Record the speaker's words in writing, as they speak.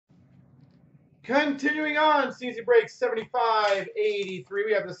Continuing on, CZ Break 7583.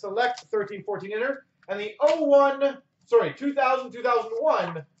 We have the Select 13-14 inner and the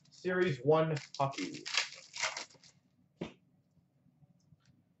 2000-2001 Series 1 hockey.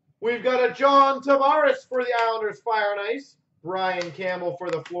 We've got a John Tavares for the Islanders Fire and Ice. Brian Campbell for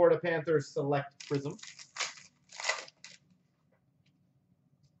the Florida Panthers Select Prism.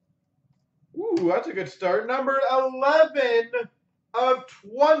 Ooh, that's a good start. Number 11 of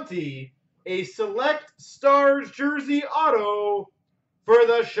 20. A Select Stars jersey auto for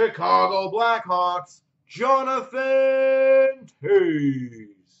the Chicago Blackhawks, Jonathan Toews.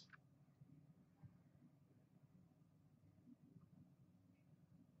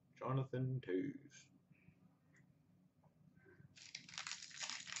 Jonathan Toews.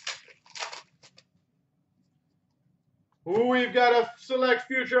 We've got a select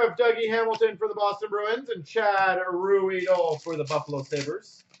future of Dougie Hamilton for the Boston Bruins and Chad Ruhwedel for the Buffalo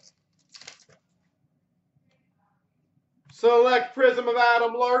Sabres. Select prism of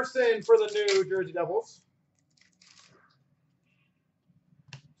Adam Larson for the New Jersey Devils.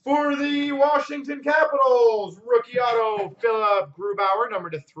 For the Washington Capitals, rookie auto Philip Grubauer, number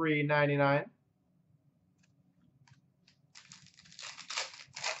to 399.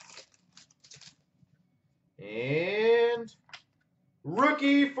 And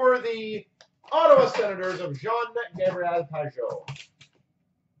rookie for the Ottawa Senators of Jean-Gabriel Pageau.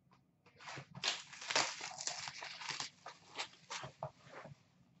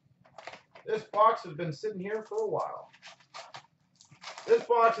 This box has been sitting here for a while. This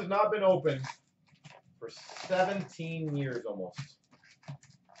box has not been opened for 17 years almost.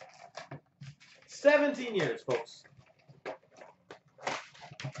 17 years, folks.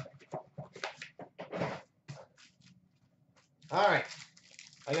 All right.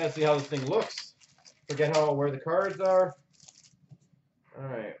 I gotta see how this thing looks. Forget where the cards are. All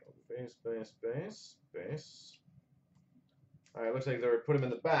right. Base. All right. Looks like they're put them in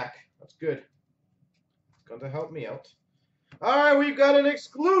the back. That's good. It's going to help me out. All right. We've got an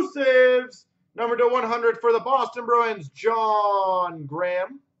exclusives number to 100 for the Boston Bruins, John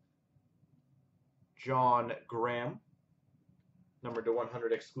Graham. Number to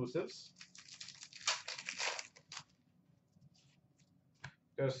 100 exclusives.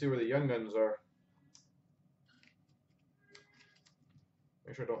 Gotta see where the young guns are.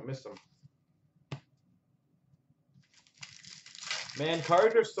 Make sure I don't miss them. Man,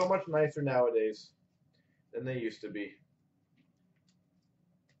 cards are so much nicer nowadays than they used to be.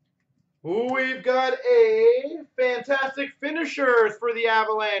 We've got a fantastic finishers for the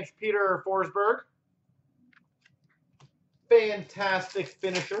Avalanche, Peter Forsberg. Fantastic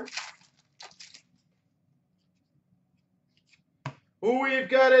finisher. We've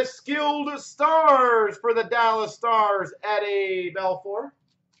got a skilled stars for the Dallas Stars, Eddie Belfour.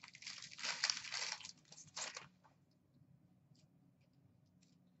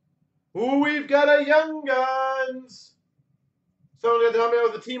 We've got a Young Guns. Someone got to help me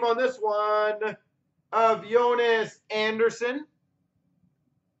out with the team on this one. Of Jonas Anderson.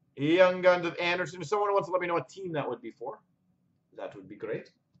 Young Guns of Anderson. If someone wants to let me know what team that would be for, that would be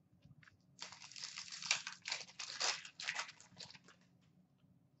great.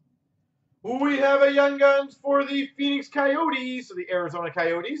 We have a Young Guns for the Phoenix Coyotes, so the Arizona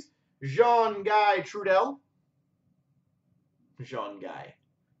Coyotes. Jean-Guy Trudel. Jean-Guy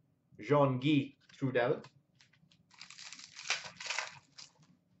Trudel.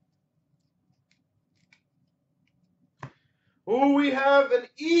 We have an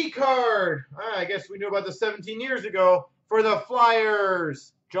E-card. I guess we knew about this 17 years ago. For the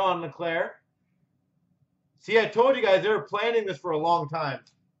Flyers, John LeClair. See, I told you guys they were planning this for a long time.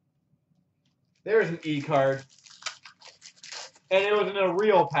 There's an E-card. And it was in a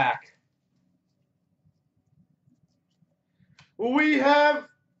real pack. We have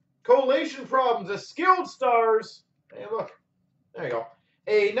collation problems. A skilled stars. Hey, look. There you go.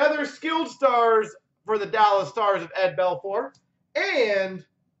 Another skilled stars for the Dallas Stars of Ed Belfour. And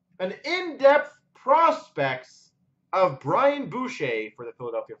an in-depth prospects of Brian Boucher for the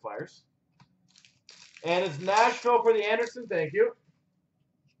Philadelphia Flyers. And it's Nashville for the Anderson. Thank you.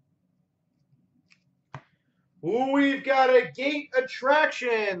 We've got a Gate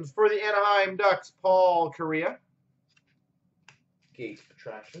Attractions for the Anaheim Ducks, Paul Correa. Gate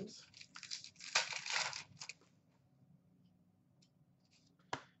Attractions.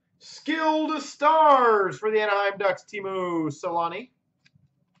 Skilled Stars for the Anaheim Ducks, Teemu Selanne.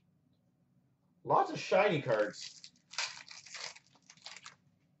 Lots of shiny cards.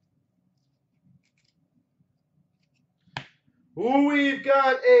 We've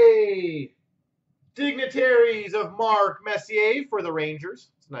got a Dignitaries of Mark Messier for the Rangers.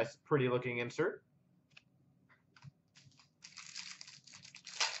 It's a nice, pretty looking insert.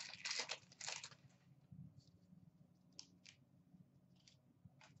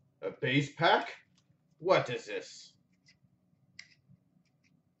 A base pack? What is this?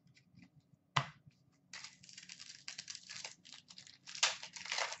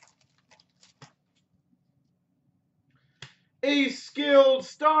 A Skilled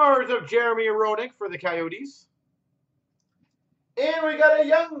Stars of Jeremy Roenick for the Coyotes. And we got a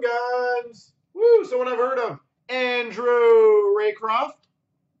Young Guns. Woo, someone I've heard of. Andrew Raycroft.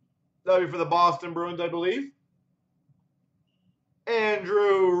 That'll be for the Boston Bruins, I believe.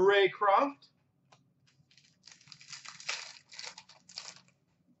 Andrew Raycroft.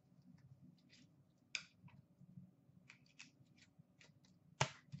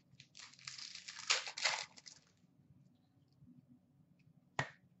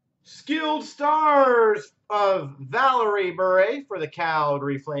 Skilled Stars of Valerie Bure for the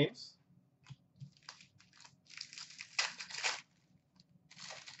Calgary Flames.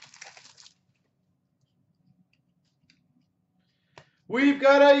 We've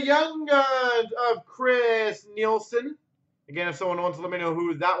got a Young Guns of Chris Nielsen. Again, if someone wants to let me know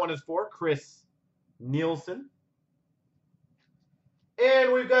who that one is for, Chris Nielsen.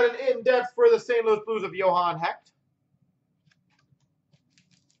 And we've got an in-depth for the St. Louis Blues of Johan Hecht.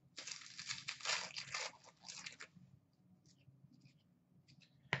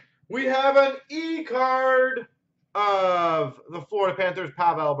 We have an E-card of the Florida Panthers,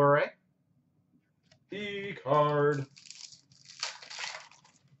 Pavel Bure. E-card.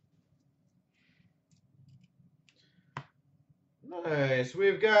 Nice.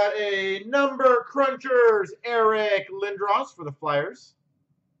 We've got a Number Crunchers, Eric Lindros for the Flyers.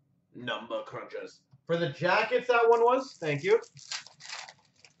 Number Crunchers. For the Jackets, that one was. Thank you.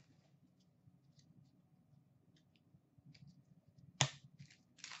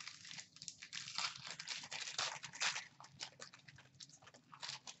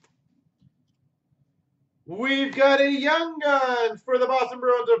 We've got a Young Guns for the Boston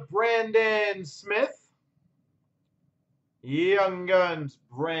Bruins of Brandon Smith. Young Guns,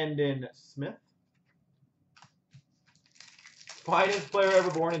 Brandon Smith. Finest player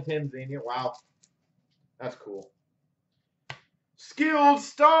ever born in Tanzania. Wow. That's cool. Skilled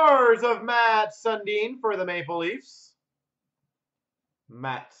Stars of Matt Sundin for the Maple Leafs.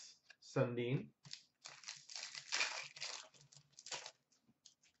 Matt Sundin.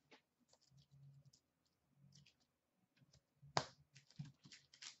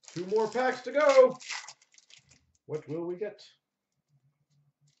 Two more packs to go. What will we get?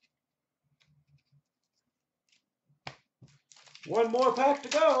 One more pack to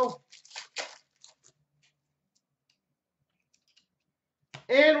go.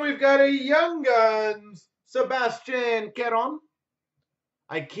 And we've got a Young Guns, Sebastian Caron.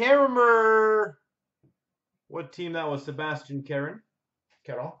 I can't remember what team that was, Sebastian Caron.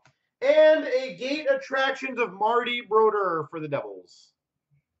 And a Gate Attractions of Marty Brodeur for the Devils.